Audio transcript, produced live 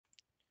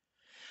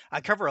I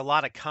cover a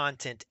lot of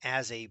content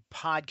as a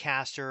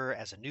podcaster,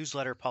 as a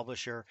newsletter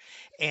publisher,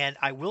 and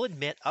I will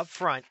admit up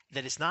front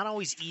that it's not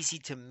always easy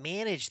to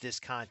manage this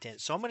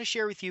content. So I'm going to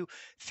share with you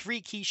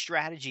three key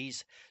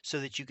strategies so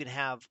that you can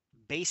have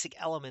basic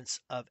elements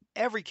of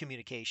every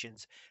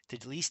communications to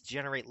at least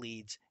generate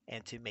leads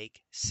and to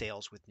make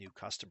sales with new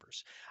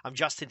customers. I'm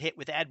Justin Hitt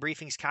with Ad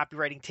Briefing's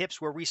Copywriting Tips,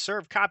 where we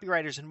serve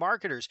copywriters and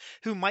marketers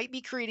who might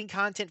be creating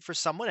content for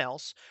someone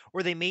else,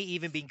 or they may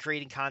even be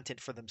creating content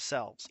for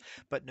themselves.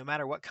 But no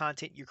matter what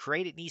content you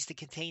create, it needs to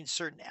contain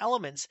certain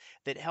elements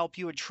that help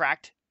you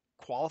attract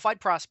qualified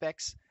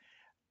prospects,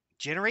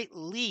 generate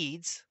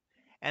leads,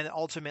 and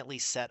ultimately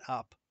set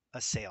up a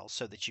sale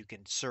so that you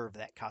can serve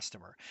that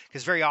customer.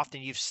 Because very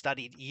often you've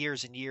studied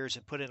years and years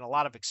and put in a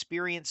lot of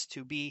experience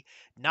to be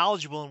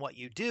knowledgeable in what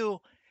you do.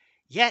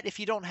 Yet,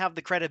 if you don't have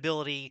the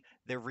credibility,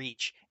 the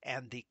reach,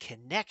 and the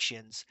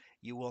connections,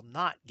 you will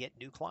not get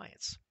new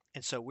clients.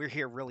 And so we're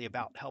here really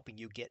about helping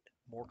you get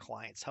more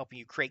clients, helping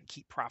you create and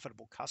keep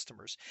profitable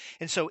customers.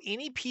 And so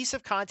any piece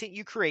of content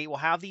you create will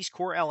have these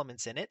core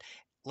elements in it.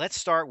 Let's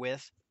start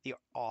with the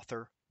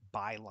author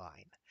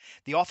byline.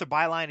 The author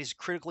byline is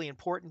critically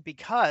important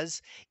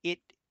because it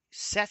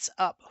sets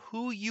up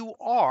who you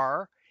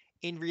are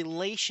in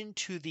relation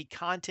to the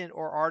content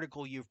or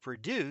article you've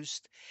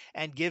produced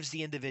and gives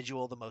the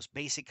individual the most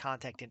basic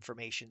contact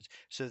information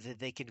so that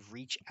they can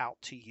reach out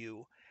to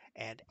you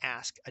and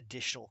ask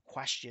additional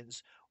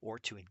questions or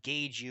to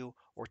engage you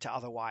or to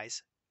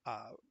otherwise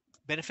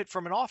benefit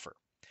from an offer.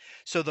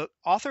 So the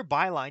author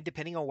byline,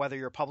 depending on whether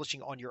you're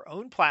publishing on your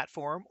own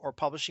platform or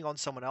publishing on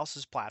someone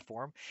else's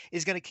platform,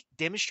 is going to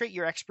demonstrate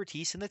your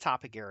expertise in the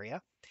topic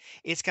area.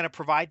 It's going to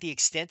provide the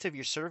extent of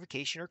your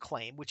certification or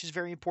claim, which is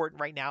very important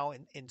right now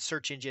in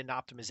search engine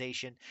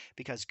optimization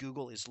because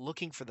Google is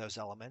looking for those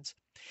elements.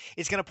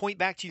 It's going to point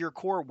back to your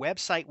core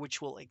website,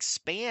 which will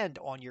expand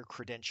on your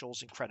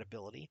credentials and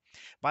credibility.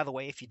 By the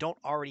way, if you don't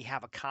already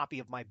have a copy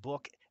of my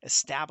book,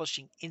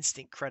 Establishing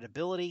Instant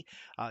Credibility,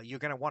 you're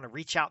going to want to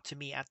reach out to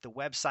me at the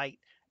website,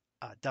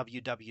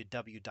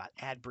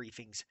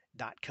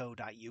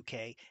 www.adbriefings.co.uk,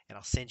 and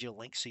I'll send you a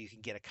link so you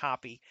can get a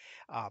copy.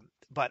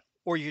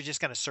 Or you're just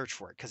going to search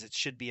for it because it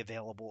should be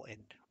available in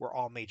where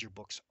all major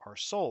books are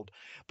sold.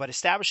 But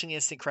establishing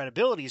instant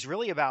credibility is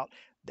really about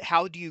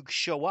how do you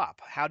show up?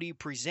 How do you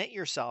present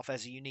yourself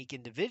as a unique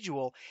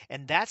individual?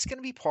 And that's going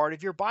to be part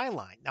of your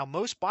byline. Now,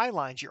 most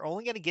bylines, you're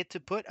only going to get to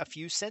put a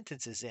few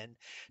sentences in.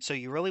 So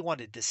you really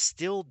want to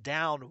distill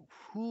down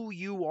who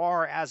you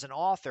are as an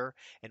author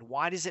and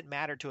why does it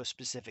matter to a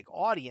specific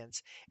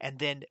audience, and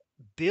then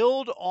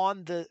build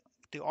on the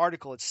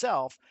article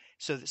itself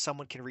so that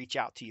someone can reach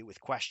out to you with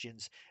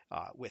questions,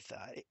 with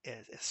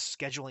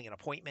scheduling an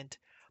appointment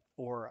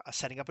or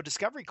setting up a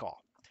discovery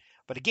call.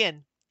 But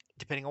again,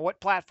 depending on what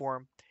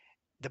platform,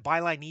 the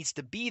byline needs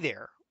to be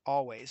there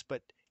always,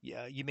 but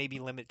you may be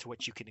limited to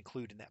what you can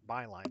include in that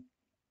byline.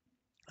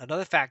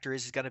 Another factor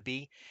is going to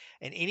be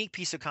in any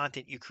piece of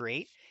content you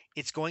create,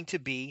 it's going to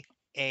be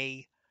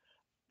a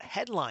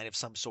headline of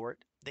some sort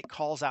that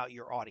calls out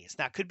your audience.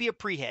 Now, it could be a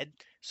pre-head.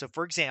 So,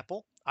 for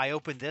example, I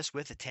opened this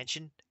with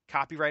attention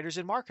copywriters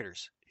and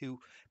marketers who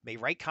may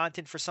write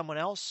content for someone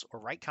else or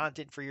write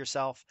content for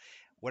yourself.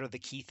 What are the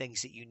key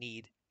things that you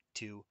need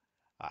to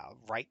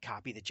write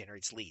copy that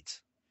generates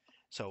leads?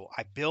 So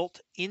I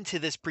built into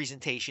this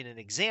presentation an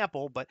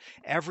example, but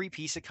every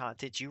piece of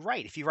content you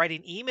write, if you write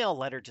an email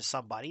letter to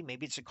somebody,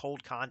 maybe it's a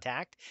cold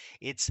contact,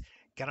 it's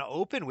going to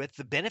open with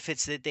the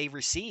benefits that they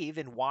receive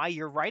and why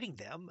you're writing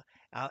them.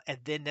 And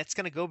then that's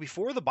going to go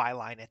before the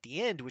byline at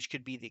the end, which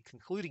could be the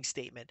concluding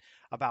statement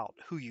about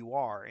who you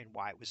are and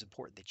why it was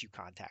important that you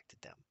contacted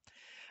them.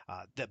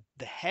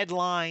 The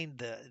headline,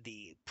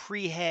 the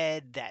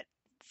pre-head, that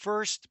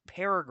first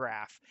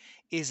paragraph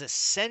is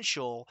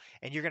essential,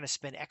 and you're going to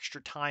spend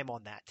extra time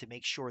on that to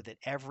make sure that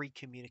every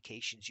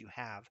communications you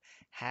have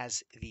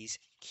has these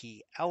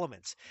key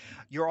elements.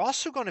 You're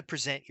also going to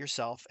present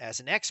yourself as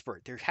an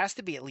expert. There has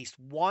to be at least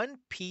one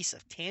piece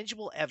of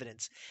tangible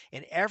evidence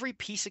in every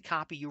piece of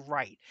copy you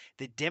write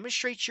that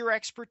demonstrates your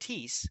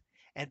expertise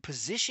and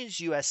positions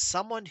you as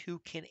someone who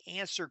can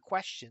answer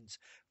questions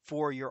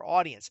for your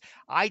audience.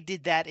 I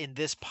did that in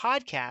this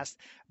podcast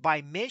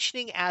by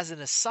mentioning as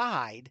an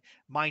aside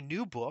my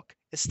new book,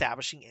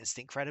 Establishing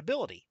Instant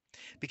Credibility.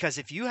 Because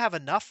if you have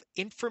enough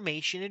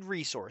information and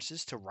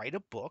resources to write a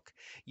book,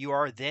 you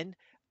are then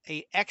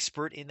an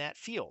expert in that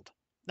field.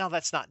 Now,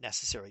 that's not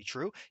necessarily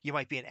true. You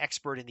might be an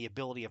expert in the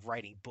ability of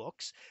writing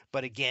books,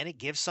 but again, it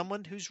gives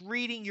someone who's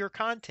reading your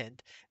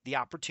content the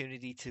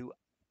opportunity to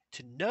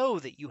know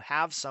that you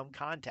have some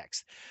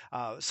context.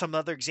 Some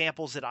other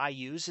examples that I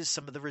use is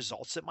some of the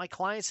results that my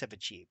clients have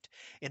achieved.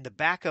 In the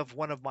back of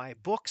one of my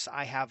books,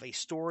 I have a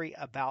story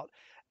about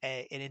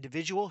an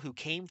individual who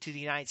came to the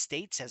United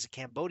States as a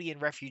Cambodian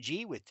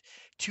refugee with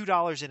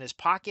 $2 in his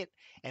pocket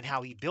and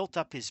how he built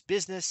up his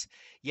business,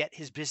 yet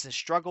his business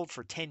struggled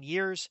for 10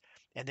 years.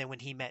 And then when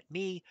he met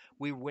me,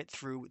 we went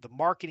through the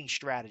marketing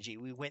strategy.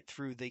 We went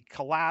through the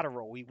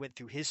collateral. We went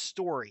through his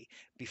story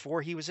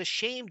before he was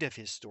ashamed of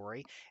his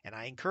story. And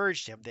I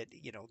encouraged him that,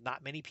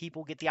 not many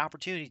people get the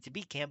opportunity to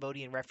be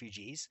Cambodian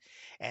refugees.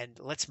 And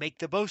let's make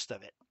the most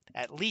of it,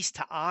 at least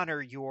to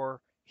honor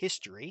your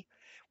history.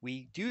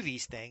 We do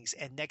these things,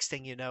 and next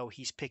thing you know,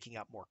 he's picking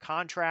up more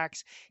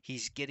contracts,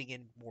 he's getting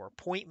in more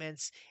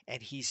appointments,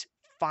 and he's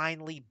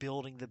finally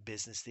building the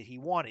business that he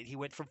wanted. He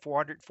went from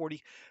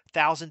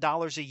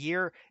 $440,000 a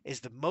year is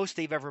the most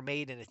they've ever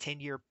made in a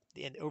 10-year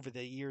in over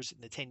the years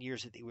in the 10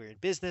 years that they were in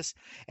business,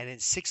 and in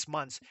 6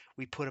 months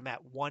we put him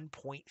at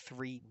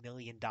 $1.3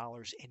 million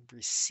in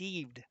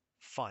received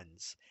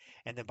funds.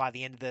 And then by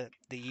the end of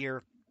the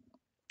year,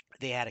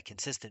 they had a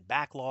consistent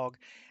backlog.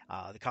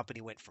 The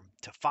company went from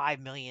to 5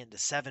 million to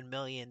 7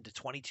 million to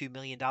 $22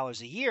 million a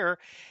year,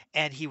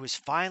 and he was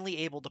finally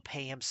able to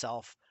pay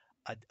himself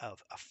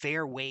a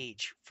fair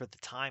wage for the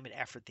time and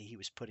effort that he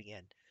was putting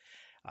in.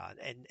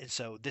 And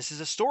so this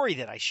is a story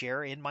that I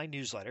share in my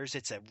newsletters.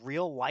 It's a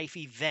real life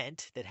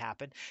event that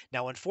happened.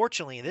 Now,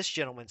 unfortunately, in this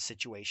gentleman's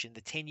situation,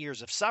 the 10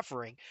 years of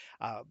suffering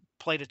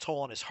played a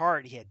toll on his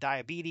heart. He had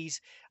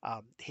diabetes.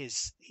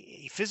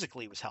 He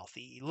physically was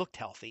healthy. He looked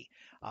healthy,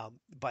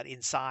 but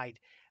inside,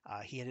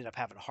 he ended up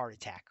having a heart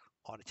attack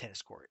on a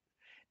tennis court.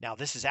 Now,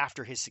 this is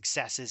after his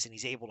successes, and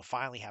he's able to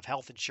finally have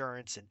health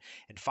insurance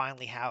and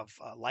finally have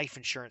life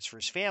insurance for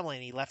his family,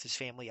 and he left his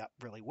family up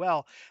really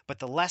well. But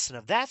the lesson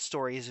of that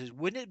story is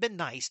wouldn't it have been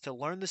nice to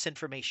learn this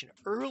information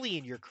early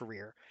in your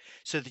career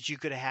so that you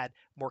could have had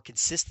more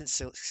consistent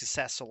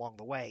success along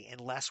the way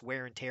and less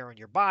wear and tear on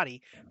your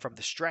body from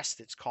the stress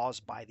that's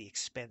caused by the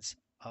expense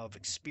of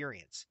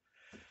experience?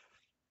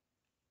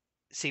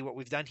 See what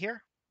we've done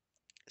here?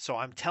 So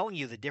I'm telling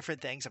you the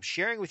different things. I'm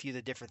sharing with you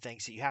the different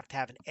things that you have to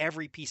have in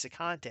every piece of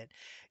content,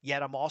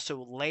 yet I'm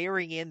also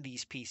layering in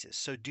these pieces.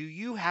 So do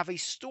you have a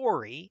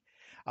story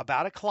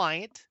about a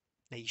client?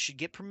 Now you should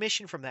get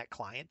permission from that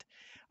client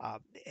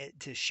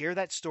to share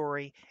that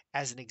story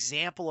as an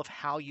example of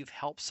how you've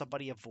helped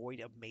somebody avoid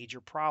a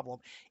major problem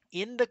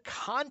in the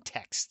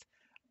context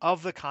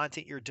of the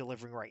content you're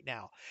delivering right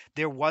now.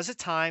 There was a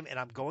time, and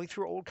I'm going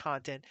through old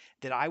content,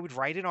 that I would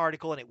write an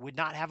article and it would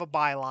not have a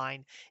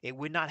byline. It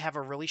would not have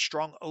a really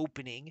strong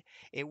opening.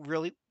 It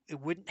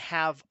wouldn't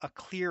have a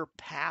clear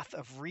path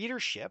of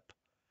readership.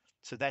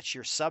 So that's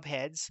your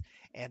subheads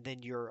and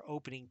then your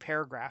opening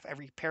paragraph.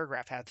 Every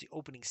paragraph has the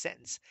opening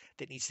sentence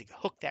that needs to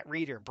hook that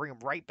reader and bring them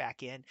right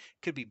back in. It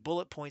could be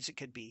bullet points. It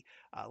could be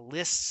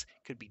lists.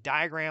 It could be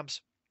diagrams.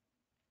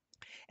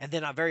 And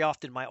then very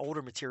often my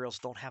older materials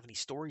don't have any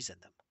stories in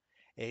them.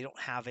 They don't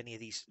have any of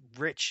these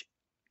rich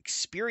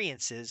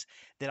experiences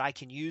that I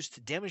can use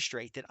to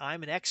demonstrate that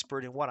I'm an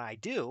expert in what I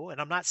do. And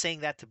I'm not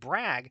saying that to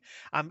brag.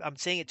 I'm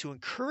saying it to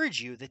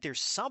encourage you that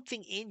there's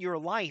something in your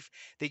life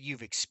that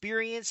you've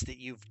experienced, that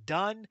you've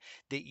done,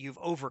 that you've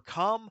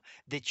overcome,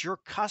 that your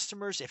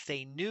customers, if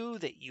they knew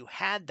that you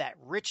had that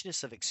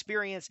richness of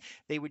experience,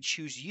 they would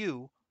choose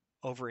you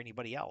over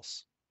anybody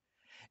else.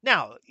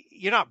 Now,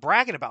 you're not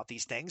bragging about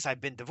these things.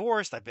 I've been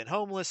divorced, I've been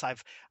homeless,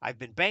 I've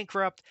been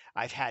bankrupt,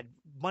 I've had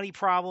money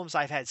problems,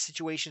 I've had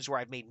situations where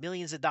I've made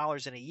millions of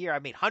dollars in a year,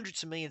 I've made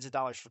hundreds of millions of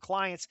dollars for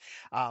clients.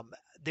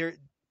 There,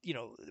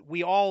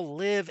 we all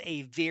live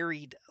a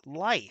varied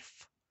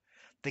life.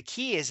 The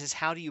key is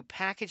how do you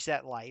package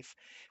that life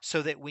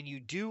so that when you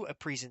do a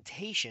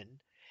presentation,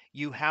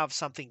 you have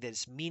something that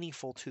is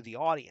meaningful to the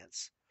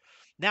audience.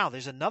 Now,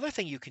 there's another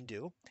thing you can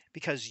do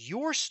because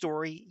your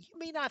story, you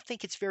may not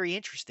think it's very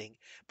interesting,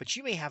 but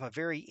you may have a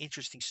very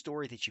interesting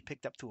story that you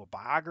picked up through a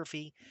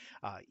biography.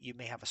 You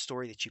may have a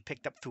story that you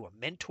picked up through a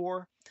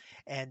mentor,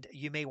 and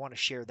you may want to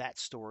share that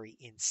story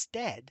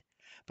instead.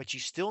 But you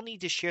still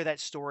need to share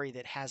that story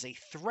that has a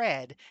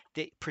thread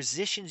that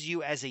positions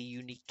you as a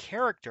unique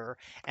character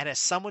and as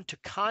someone to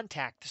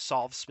contact to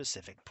solve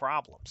specific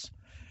problems.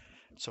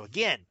 So,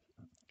 again,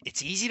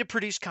 it's easy to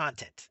produce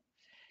content.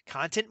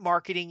 Content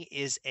marketing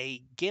is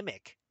a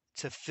gimmick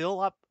to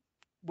fill up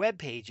web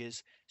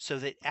pages so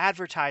that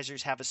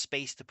advertisers have a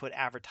space to put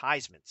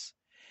advertisements.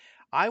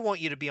 I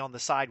want you to be on the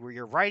side where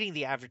you're writing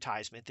the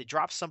advertisement that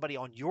drops somebody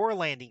on your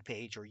landing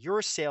page or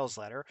your sales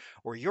letter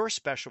or your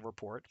special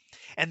report,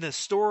 and the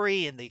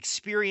story and the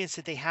experience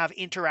that they have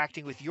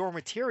interacting with your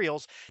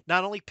materials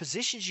not only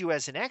positions you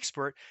as an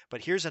expert,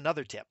 but here's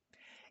another tip,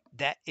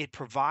 that it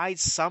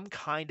provides some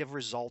kind of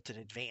result in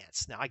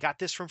advance. Now, I got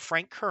this from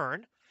Frank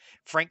Kern.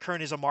 Frank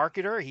Kern is a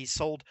marketer. He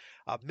sold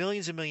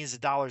millions and millions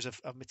of dollars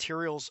of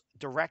materials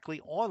directly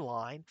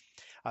online.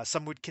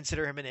 Some would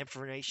consider him an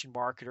information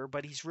marketer,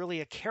 but he's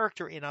really a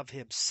character in of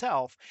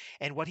himself.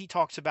 And what he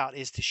talks about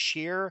is to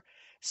share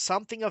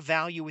something of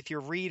value with your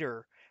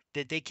reader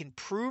that they can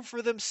prove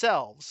for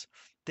themselves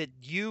that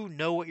you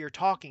know what you're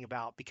talking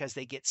about because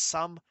they get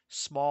some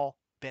small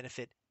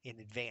benefit in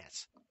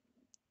advance.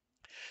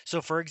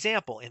 So, for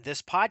example, in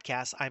this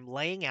podcast, I'm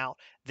laying out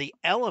the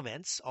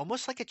elements,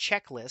 almost like a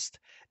checklist,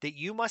 that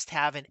you must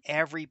have in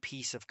every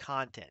piece of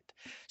content.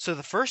 So,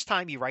 the first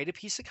time you write a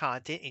piece of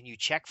content and you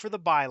check for the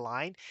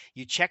byline,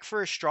 you check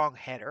for a strong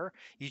header,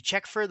 you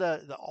check for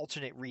the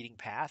alternate reading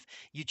path,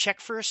 you check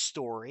for a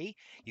story.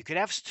 You could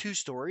have two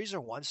stories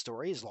or one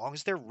story as long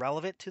as they're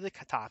relevant to the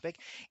topic,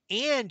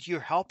 and you're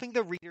helping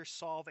the reader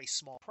solve a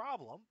small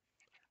problem.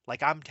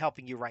 Like I'm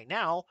helping you right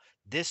now,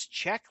 this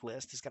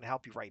checklist is going to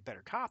help you write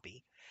better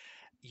copy.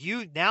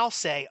 You now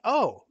say,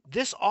 oh,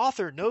 this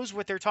author knows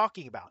what they're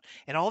talking about.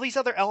 And all these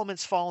other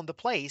elements fall into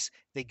place.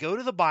 They go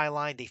to the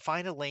byline, they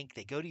find a link,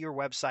 they go to your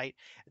website,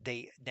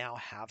 they now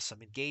have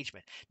some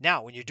engagement.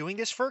 Now, when you're doing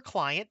this for a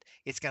client,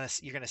 you're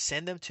going to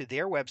send them to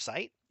their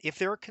website. If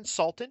they're a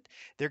consultant,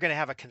 they're going to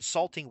have a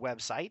consulting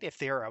website. If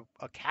they're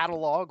a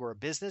catalog or a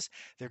business,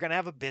 they're going to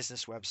have a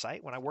business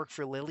website. When I worked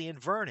for Lillian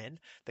Vernon,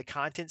 the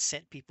content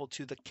sent people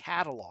to the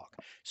catalog.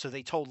 So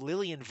they told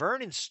Lillian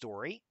Vernon's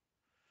story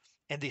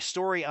and the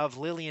story of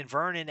Lillian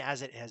Vernon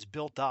as it has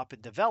built up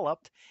and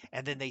developed,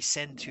 and then they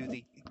send to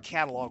the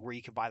catalog where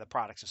you can buy the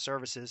products and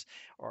services,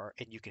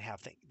 and you can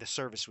have the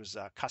service was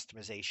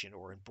customization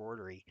or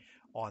embroidery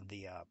on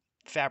the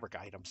fabric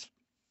items.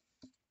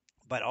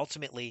 But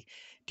ultimately,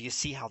 do you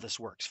see how this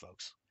works,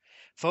 folks?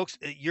 Folks,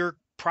 your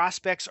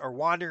prospects are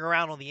wandering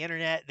around on the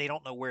internet. They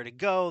don't know where to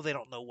go. They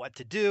don't know what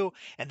to do.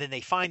 And then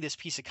they find this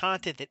piece of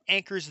content that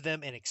anchors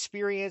them in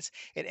experience.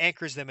 It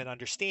anchors them in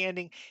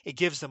understanding. It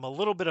gives them a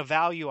little bit of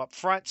value up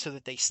front so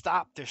that they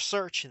stop their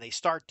search and they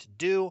start to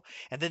do.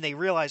 And then they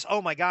realize,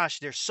 oh my gosh,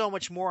 there's so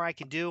much more I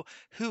can do.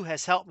 Who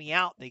has helped me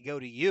out? They go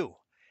to you.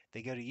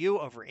 They go to you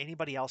over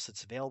anybody else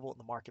that's available in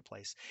the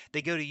marketplace.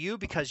 They go to you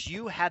because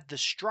you had the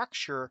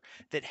structure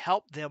that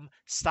helped them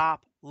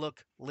stop,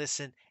 look,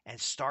 listen, and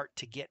start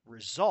to get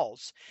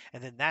results.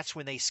 And then that's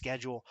when they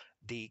schedule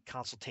the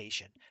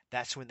consultation.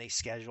 That's when they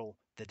schedule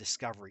the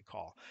discovery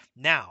call.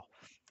 Now,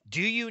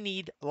 do you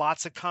need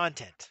lots of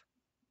content?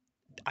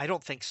 I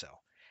don't think so.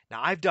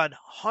 Now, I've done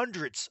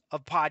hundreds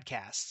of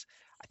podcasts.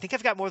 I think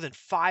I've got more than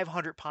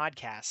 500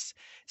 podcasts.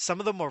 Some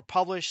of them are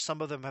published,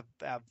 some of them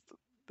have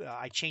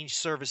I changed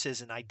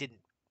services and I didn't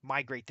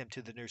migrate them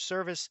to the new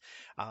service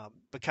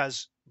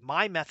because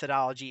my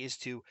methodology is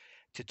to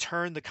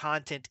turn the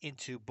content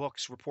into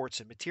books, reports,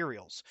 and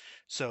materials.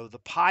 So the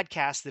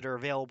podcasts that are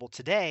available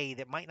today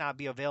that might not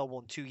be available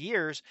in 2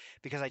 years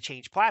because I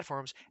changed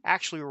platforms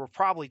actually were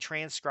probably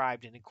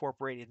transcribed and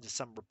incorporated into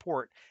some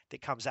report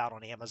that comes out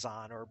on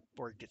Amazon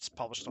or gets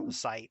published on the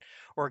site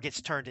or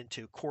gets turned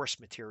into course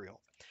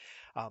material.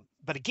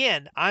 But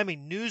again, I'm a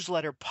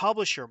newsletter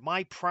publisher.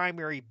 My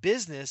primary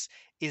business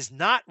is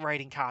not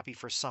writing copy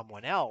for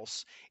someone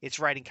else. It's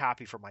writing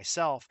copy for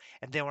myself.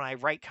 And then when I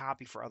write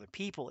copy for other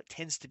people, it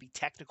tends to be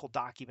technical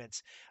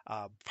documents,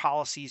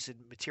 policies, and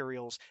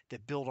materials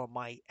that build on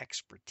my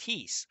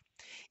expertise.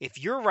 If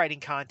you're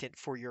writing content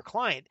for your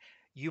client,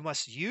 you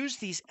must use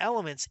these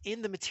elements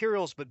in the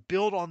materials, but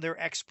build on their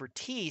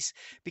expertise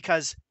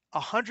because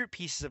 100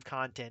 pieces of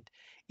content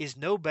is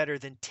no better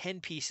than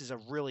 10 pieces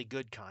of really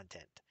good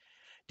content.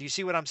 Do you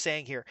see what I'm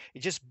saying here? It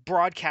just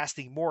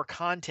broadcasting more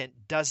content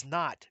does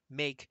not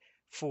make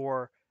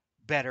for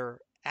better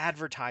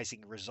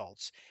advertising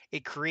results.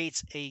 It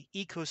creates a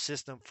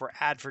ecosystem for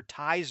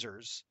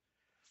advertisers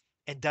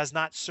and does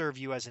not serve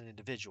you as an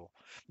individual.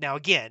 Now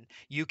again,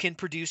 you can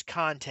produce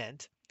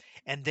content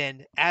and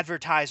then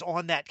advertise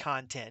on that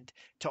content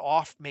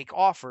to make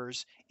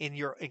offers and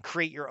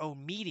create your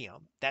own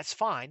medium. That's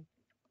fine.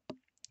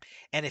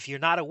 And if you're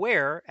not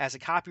aware, as a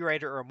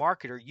copywriter or a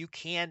marketer, you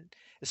can,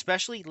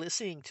 especially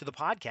listening to the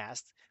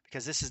podcast,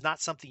 because this is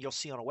not something you'll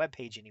see on a web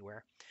page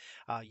anywhere,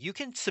 you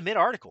can submit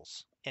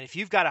articles. And if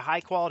you've got a high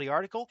quality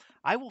article,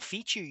 I will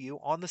feature you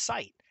on the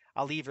site.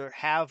 I'll either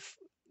have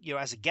you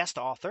as a guest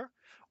author,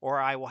 or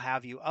I will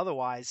have you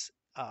otherwise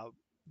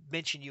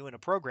mention you in a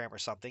program or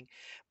something.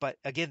 But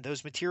again,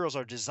 those materials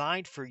are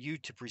designed for you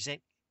to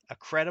present a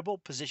credible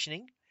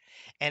positioning,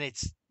 and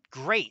it's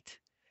great.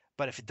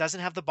 But if it doesn't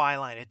have the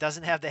byline, it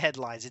doesn't have the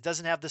headlines, it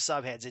doesn't have the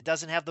subheads, it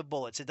doesn't have the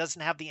bullets, it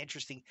doesn't have the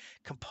interesting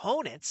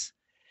components,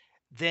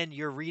 then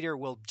your reader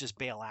will just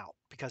bail out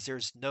because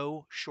there's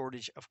no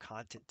shortage of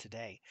content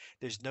today.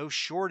 There's no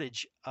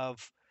shortage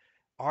of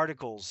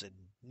articles and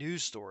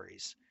news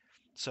stories.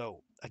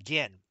 So,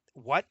 again,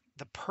 what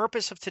the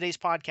purpose of today's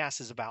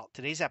podcast is about,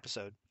 today's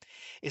episode,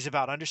 is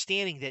about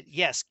understanding that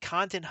yes,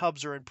 content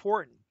hubs are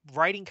important.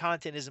 Writing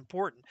content is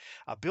important.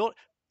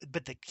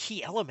 But the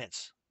key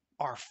elements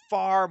are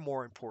far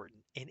more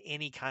important in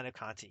any kind of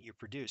content you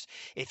produce.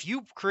 If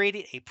you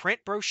created a print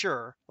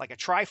brochure, like a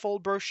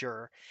trifold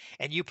brochure,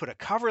 and you put a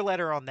cover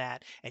letter on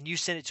that and you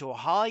send it to a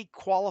highly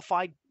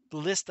qualified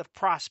list of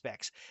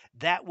prospects,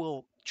 that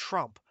will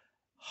trump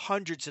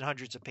hundreds and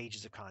hundreds of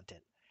pages of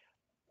content,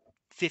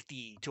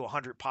 50 to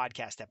 100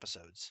 podcast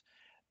episodes,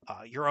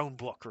 your own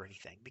book or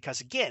anything.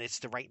 Because again, it's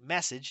the right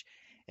message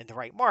in the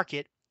right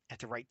market at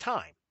the right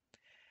time.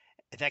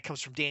 And that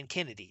comes from Dan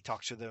Kennedy,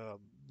 talks to the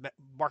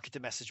market to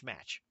message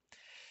match.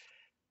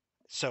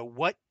 So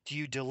what do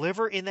you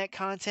deliver in that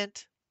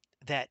content?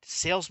 that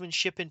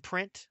salesmanship in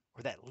print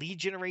or that lead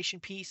generation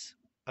piece,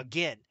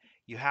 again,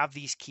 you have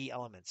these key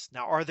elements.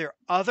 Now, are there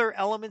other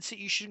elements that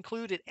you should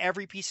include in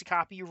every piece of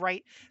copy you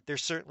write? There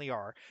certainly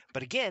are.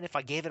 But again, if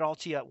I gave it all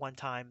to you at one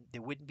time,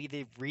 there wouldn't be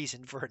the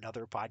reason for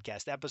another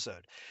podcast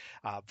episode.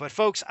 But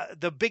folks,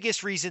 the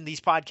biggest reason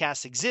these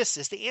podcasts exist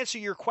is to answer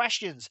your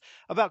questions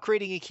about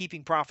creating and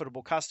keeping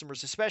profitable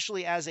customers,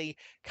 especially as a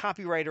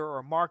copywriter or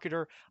a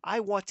marketer. I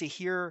want to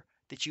hear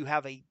that you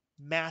have a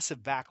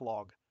massive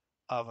backlog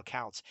of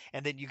accounts,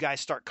 and then you guys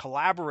start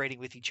collaborating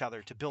with each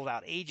other to build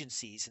out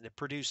agencies and to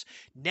produce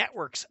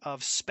networks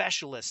of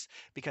specialists,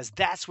 because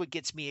that's what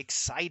gets me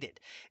excited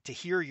to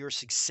hear your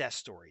success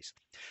stories.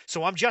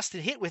 So I'm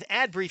Justin Hitt with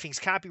Ad Briefing's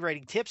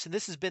Copywriting Tips, and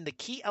this has been the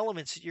key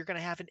elements that you're going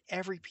to have in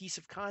every piece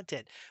of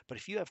content. But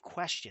if you have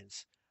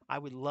questions, I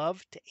would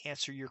love to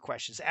answer your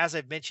questions. As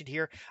I've mentioned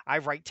here, I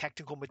write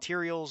technical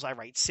materials, I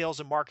write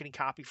sales and marketing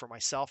copy for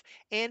myself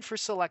and for a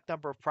select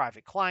number of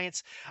private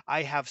clients.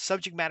 I have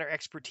subject matter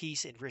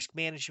expertise in risk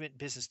management,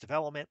 business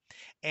development,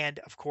 and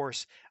of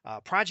course,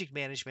 project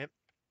management.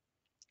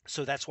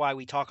 So that's why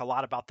we talk a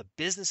lot about the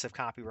business of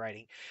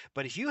copywriting.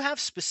 But if you have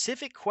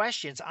specific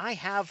questions, I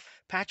have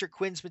Patrick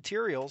Quinn's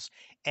materials,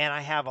 and I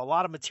have a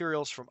lot of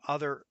materials from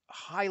other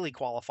highly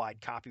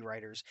qualified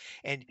copywriters.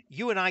 And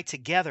you and I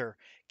together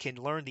can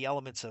learn the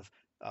elements of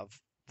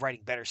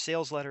writing better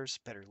sales letters,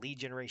 better lead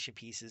generation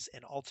pieces,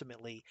 and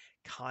ultimately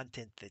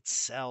content that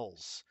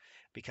sells.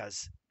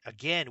 Because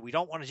again, we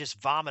don't want to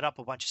just vomit up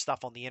a bunch of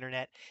stuff on the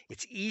internet.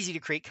 It's easy to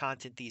create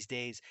content these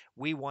days.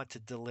 We want to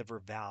deliver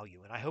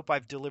value. And I hope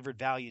I've delivered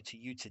value to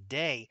you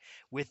today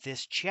with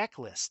this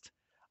checklist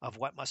of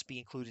what must be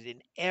included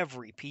in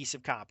every piece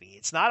of copy.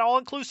 It's not all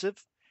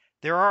inclusive.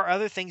 There are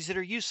other things that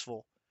are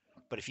useful.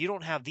 But if you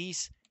don't have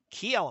these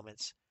key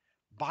elements,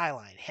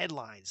 byline,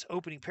 headlines,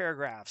 opening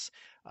paragraphs,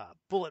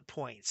 bullet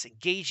points,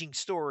 engaging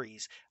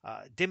stories,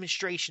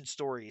 demonstration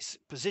stories,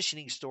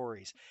 positioning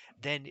stories,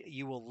 then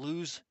you will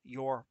lose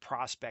your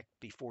prospect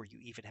before you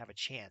even have a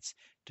chance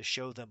to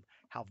show them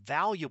how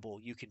valuable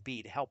you can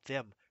be to help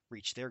them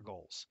reach their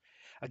goals.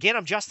 Again,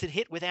 I'm Justin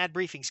Hitt with Ad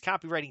Briefing's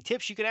Copywriting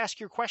Tips. You can ask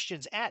your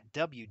questions at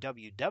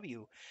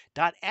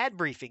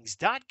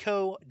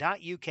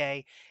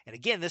www.adbriefings.co.uk. And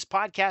again, this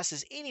podcast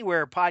is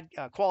anywhere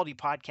quality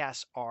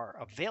podcasts are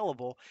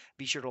available.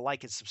 Be sure to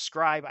like and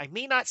subscribe. I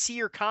may not see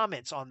your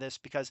comments on this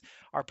because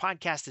our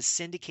podcast is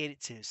syndicated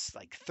to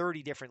like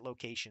 30 different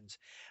locations.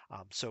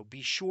 So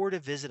be sure to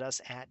visit us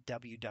at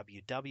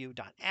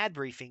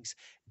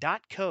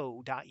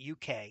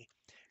www.adbriefings.co.uk.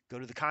 Go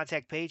to the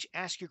contact page,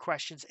 ask your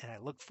questions, and I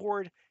look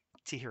forward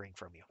to hearing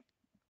from you.